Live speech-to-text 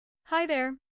Hi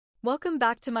there. Welcome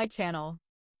back to my channel.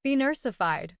 Be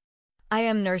Nursified. I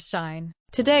am Nurse Shine.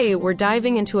 Today, we're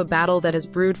diving into a battle that has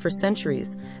brewed for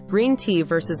centuries: green tea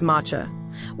versus matcha.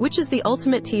 Which is the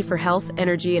ultimate tea for health,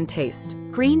 energy, and taste?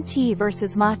 Green tea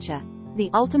versus matcha, the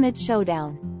ultimate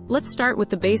showdown. Let's start with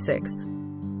the basics.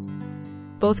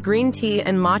 Both green tea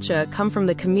and matcha come from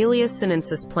the Camellia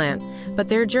sinensis plant, but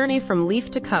their journey from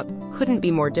leaf to cup couldn't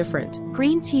be more different.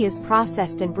 Green tea is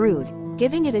processed and brewed,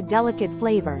 giving it a delicate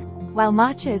flavor, while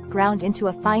matcha is ground into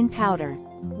a fine powder,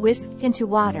 whisked into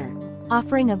water,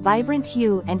 offering a vibrant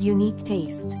hue and unique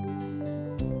taste.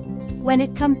 When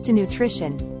it comes to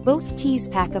nutrition, both teas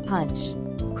pack a punch.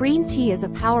 Green tea is a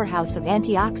powerhouse of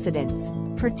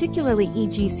antioxidants, particularly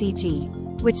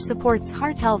EGCG, which supports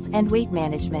heart health and weight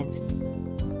management.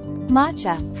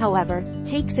 Matcha, however,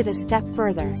 takes it a step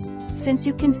further. Since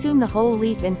you consume the whole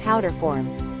leaf in powder form,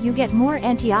 you get more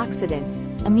antioxidants,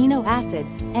 amino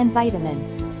acids, and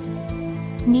vitamins.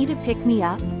 Need a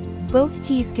pick-me-up? Both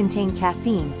teas contain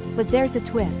caffeine, but there's a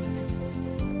twist.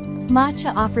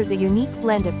 Matcha offers a unique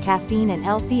blend of caffeine and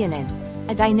L-theanine,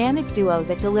 a dynamic duo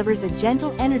that delivers a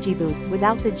gentle energy boost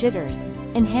without the jitters,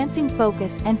 enhancing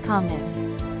focus and calmness.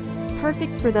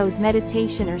 Perfect for those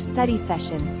meditation or study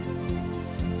sessions.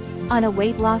 On a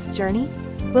weight loss journey?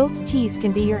 Both teas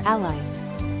can be your allies.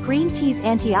 Green tea's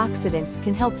antioxidants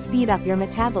can help speed up your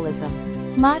metabolism.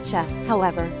 Matcha,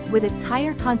 however, with its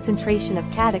higher concentration of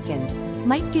catechins,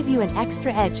 might give you an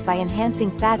extra edge by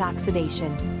enhancing fat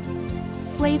oxidation.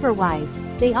 Flavor-wise,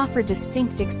 they offer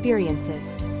distinct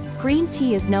experiences. Green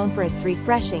tea is known for its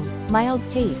refreshing, mild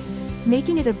taste,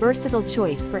 making it a versatile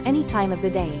choice for any time of the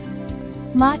day.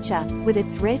 Matcha, with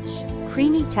its rich,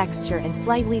 creamy texture and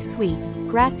slightly sweet,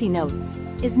 grassy notes,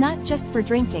 is not just for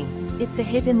drinking, it's a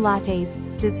hit in lattes,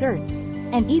 desserts,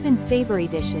 and even savory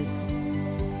dishes.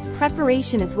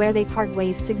 Preparation is where they part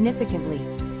ways significantly.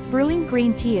 Brewing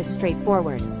green tea is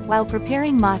straightforward, while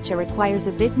preparing matcha requires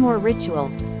a bit more ritual,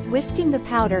 whisking the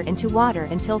powder into water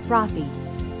until frothy.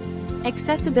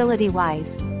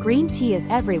 Accessibility-wise, green tea is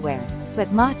everywhere, but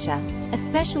matcha,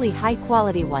 especially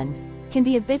high-quality ones, can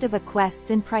be a bit of a quest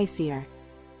and pricier.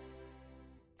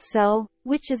 So,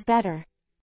 which is better?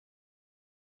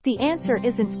 The answer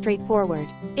isn't straightforward.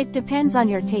 It depends on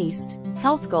your taste,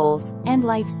 health goals, and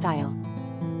lifestyle.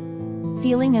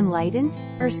 Feeling enlightened,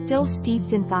 or still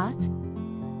steeped in thought?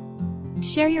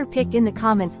 Share your pick in the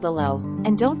comments below,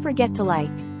 and don't forget to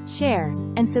like, share,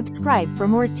 and subscribe for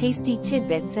more tasty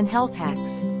tidbits and health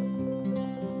hacks.